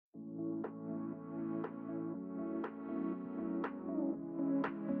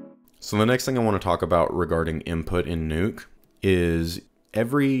So the next thing I want to talk about regarding input in Nuke is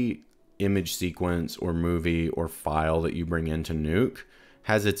every image sequence or movie or file that you bring into Nuke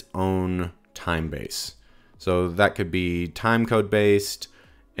has its own time base. So that could be time code based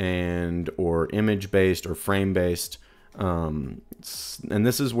and or image based or frame based. And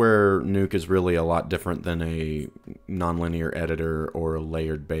this is where Nuke is really a lot different than a nonlinear editor or a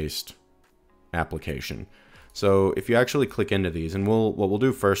layered based application. So if you actually click into these, and what we'll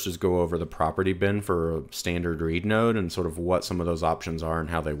do first is go over the property bin for a standard read node and sort of what some of those options are and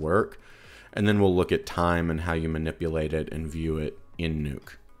how they work. And then we'll look at time and how you manipulate it and view it in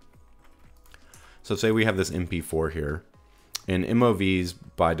Nuke. So say we have this MP4 here, and MOVs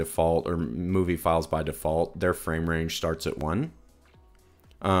by default, or movie files by default, their frame range starts at 1.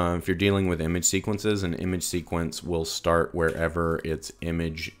 If you're dealing with image sequences, an image sequence will start wherever its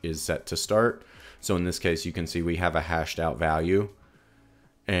image is set to start. So in this case, you can see we have a hashed out value,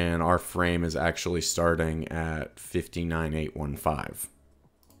 and our frame is actually starting at 59815.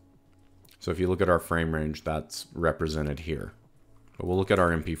 So if you look at our frame range, that's represented here. But we'll look at our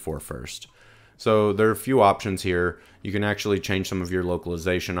MP4 first. So there are a few options here. You can actually change some of your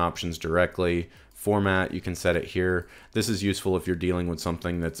localization options directly. Format, you can set it here. This is useful if you're dealing with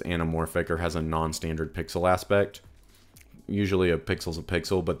something that's anamorphic or has a non-standard pixel aspect. Usually a pixel's a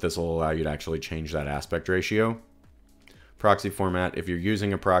pixel, but this will allow you to actually change that aspect ratio. Proxy format, if you're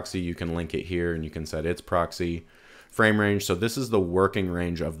using a proxy, you can link it here and you can set its proxy. Frame range, so this is the working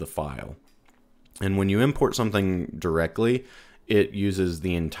range of the file. And when you import something directly, it uses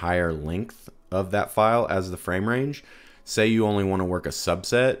the entire length of that file as the frame range. Say you only want to work a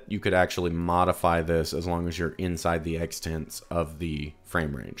subset, you could actually modify this as long as you're inside the extents of the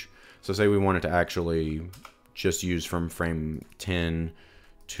frame range. So say we wanted to actually just use from frame 10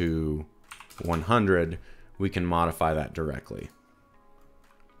 to 100, we can modify that directly.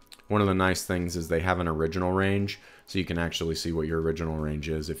 One of the nice things is they have an original range, so you can actually see what your original range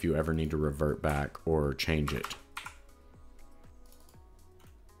is if you ever need to revert back or change it.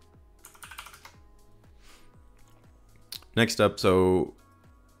 Next up, so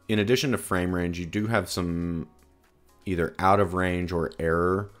in addition to frame range, you do have some either out of range or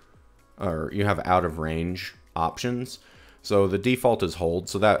error, or you have out of range options. So the default is hold,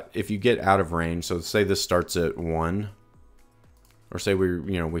 so that if you get out of range, so say this starts at 1, or say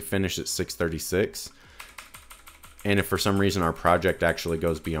we finish at 636, and if for some reason our project actually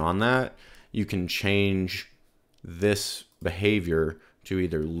goes beyond that, you can change this behavior to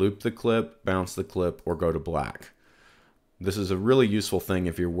either loop the clip, bounce the clip, or go to black. This is a really useful thing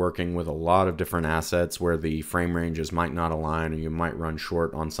if you're working with a lot of different assets where the frame ranges might not align or you might run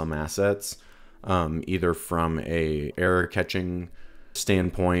short on some assets, either from a error catching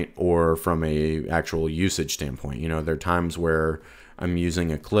standpoint or from a actual usage standpoint. You know, there are times where I'm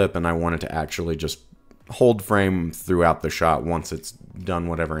using a clip and I want it to actually just hold frame throughout the shot once it's done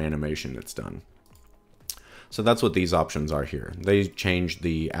whatever animation it's done. So that's what these options are here. They change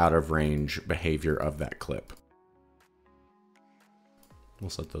the out of range behavior of that clip. We'll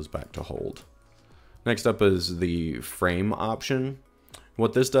set those back to hold. Next up is the frame option.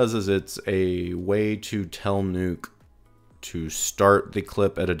 What this does is it's a way to tell Nuke to start the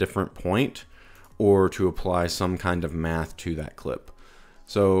clip at a different point or to apply some kind of math to that clip.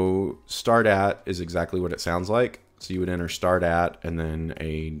 So start at is exactly what it sounds like. So you would enter start at and then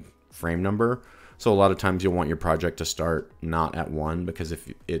a frame number. So a lot of times you'll want your project to start not at 1, because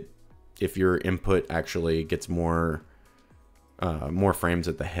if your input actually gets more frames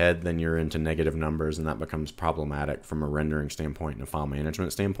at the head, then you're into negative numbers, and that becomes problematic from a rendering standpoint and a file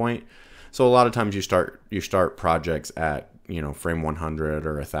management standpoint. So a lot of times you start projects at frame 100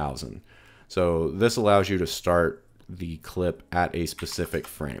 or 1000. So this allows you to start the clip at a specific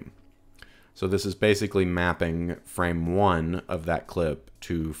frame. So this is basically mapping frame 1 of that clip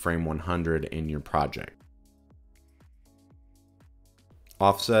to frame 100 in your project.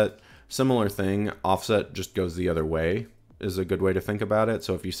 Offset, similar thing. Offset just goes the other way, is a good way to think about it.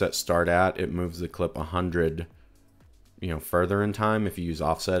 So if you set start at, it moves the clip 100 further in time. If you use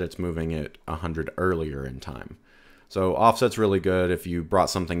offset, it's moving it 100 earlier in time. So offset's really good if you brought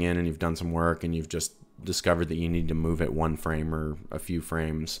something in and you've done some work and you've just discovered that you need to move it 1 frame or a few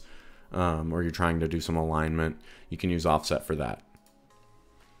frames, or you're trying to do some alignment, you can use offset for that.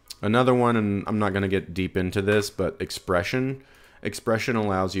 Another one, and I'm not going to get deep into this, but expression. Expression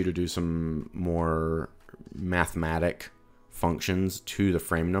allows you to do some more mathematic functions to the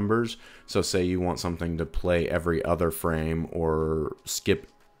frame numbers. So say you want something to play every other frame, or skip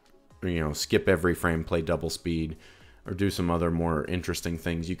every frame, play double speed, or do some other more interesting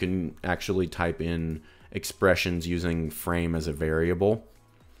things. You can actually type in expressions using frame as a variable,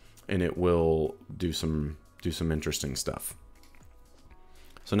 and it will do some interesting stuff.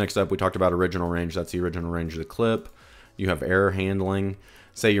 So next up, we talked about original range. That's the original range of the clip. You have error handling.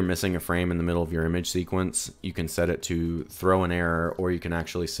 Say you're missing a frame in the middle of your image sequence. You can set it to throw an error, or you can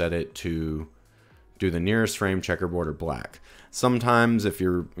actually set it to do the nearest frame, checkerboard, or black. Sometimes if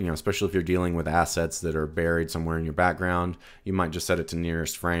you're, especially if you're dealing with assets that are buried somewhere in your background, you might just set it to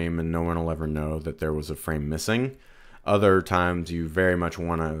nearest frame and no one will ever know that there was a frame missing. Other times you very much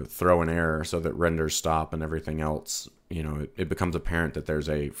want to throw an error so that renders stop and everything else, it becomes apparent that there's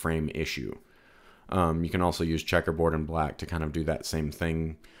a frame issue. You can also use checkerboard and black to kind of do that same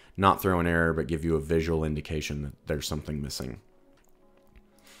thing, not throw an error, but give you a visual indication that there's something missing.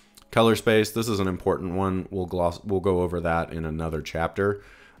 Color space, this is an important one. We'll go over that in another chapter.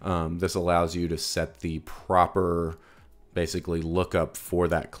 This allows you to set the proper, basically, lookup for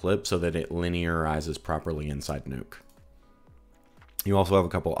that clip so that it linearizes properly inside Nuke. You also have a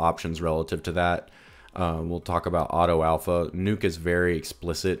couple options relative to that. We'll talk about auto alpha. Nuke is very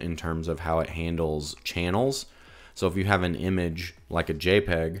explicit in terms of how it handles channels. So if you have an image like a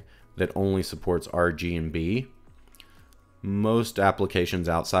JPEG that only supports RG and B, most applications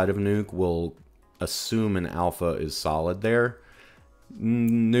outside of Nuke will assume an alpha is solid there.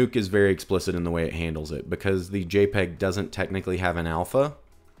 Nuke is very explicit in the way it handles it. Because the JPEG doesn't technically have an alpha,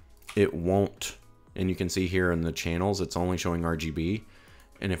 it won't. And you can see here in the channels, it's only showing RGB.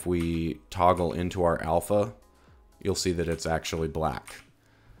 And if we toggle into our alpha, you'll see that it's actually black.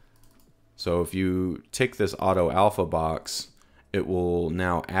 So if you tick this auto alpha box, it will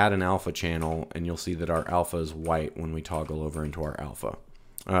now add an alpha channel, and you'll see that our alpha is white when we toggle over into our alpha.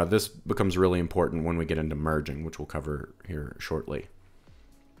 This becomes really important when we get into merging, which we'll cover here shortly.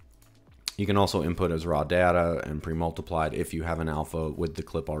 You can also input as raw data and pre-multiplied if you have an alpha with the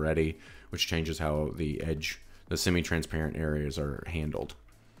clip already, which changes how the semi-transparent areas are handled.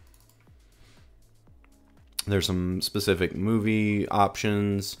 There's some specific movie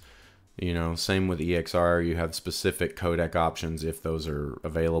options. Same with EXR, you have specific codec options if those are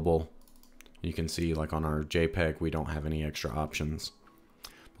available. You can see like on our JPEG, we don't have any extra options.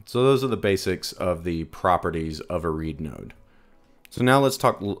 So those are the basics of the properties of a read node. So now let's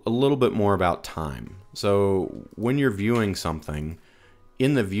talk a little bit more about time. So when you're viewing something,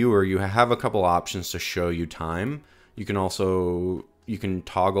 in the viewer, you have a couple options to show you time. You can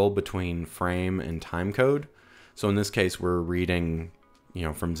toggle between frame and time code. So in this case, we're reading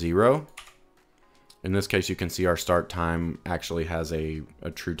from 0. In this case, you can see our start time actually has a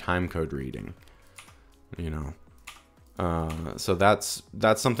true time code reading. So that's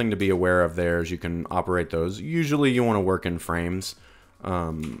something to be aware of there, as you can operate those. Usually you want to work in frames.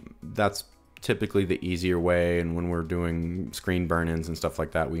 That's typically the easier way, and when we're doing screen burn-ins and stuff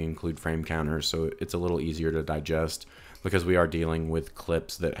like that, we include frame counters, so it's a little easier to digest because we are dealing with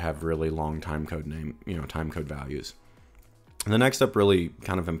clips that have really long time code time code values. The next up, really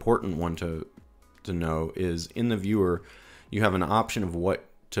kind of important one to know, is in the viewer, you have an option of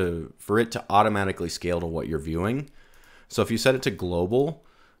for it to automatically scale to what you're viewing. So if you set it to global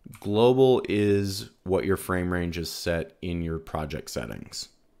is what your frame range is set in your project settings.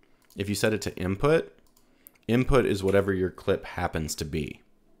 If you set it to input is whatever your clip happens to be.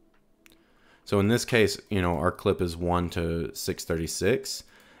 So in this case, our clip is 1 to 636.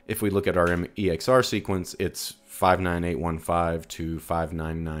 If we look at our EXR sequence, it's 59815 to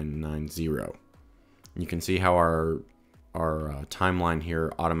 59990. You can see how our timeline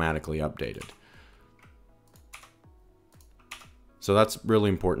here automatically updated. So that's really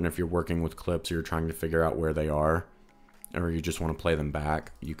important if you're working with clips or you're trying to figure out where they are, or you just want to play them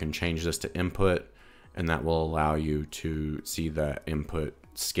back. You can change this to input, and that will allow you to see the input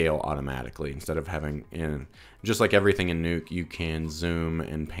scale automatically instead of having just like everything in Nuke, you can zoom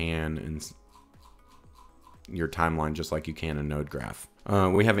and pan and your timeline just like you can a node graph.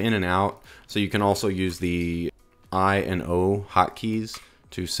 We have in and out, so you can also use the I and O hotkeys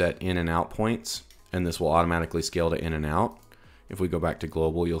to set in and out points, and this will automatically scale to in and out. If we go back to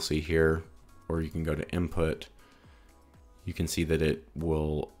global, you'll see here, or you can go to input, you can see that it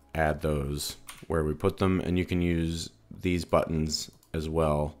will add those where we put them, and you can use these buttons as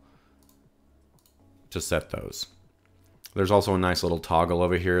well to set those. There's also a nice little toggle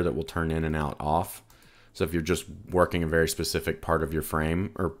over here that will turn in and out off. So if you're just working a very specific part of your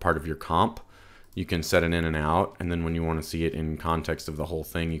frame or part of your comp, you can set it in and out, and then when you want to see it in context of the whole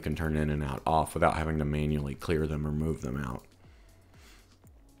thing, you can turn in and out off without having to manually clear them or move them out.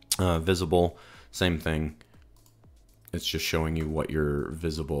 Visible, same thing. It's just showing you what your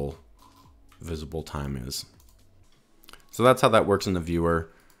visible time is. So that's how that works in the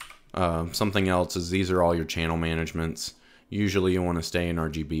viewer. Something else is these are all your channel managements. Usually you want to stay in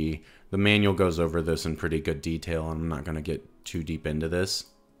RGB. The manual goes over this in pretty good detail, and I'm not going to get too deep into this.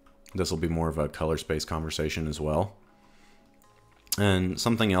 This will be more of a color space conversation as well. And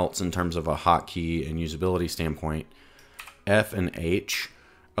something else in terms of a hotkey and usability standpoint, F and H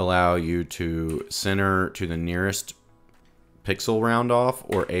allow you to center to the nearest pixel round off,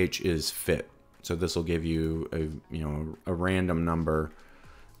 or H is fit. So this will give you a random number.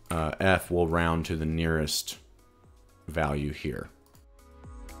 F will round to the nearest value here.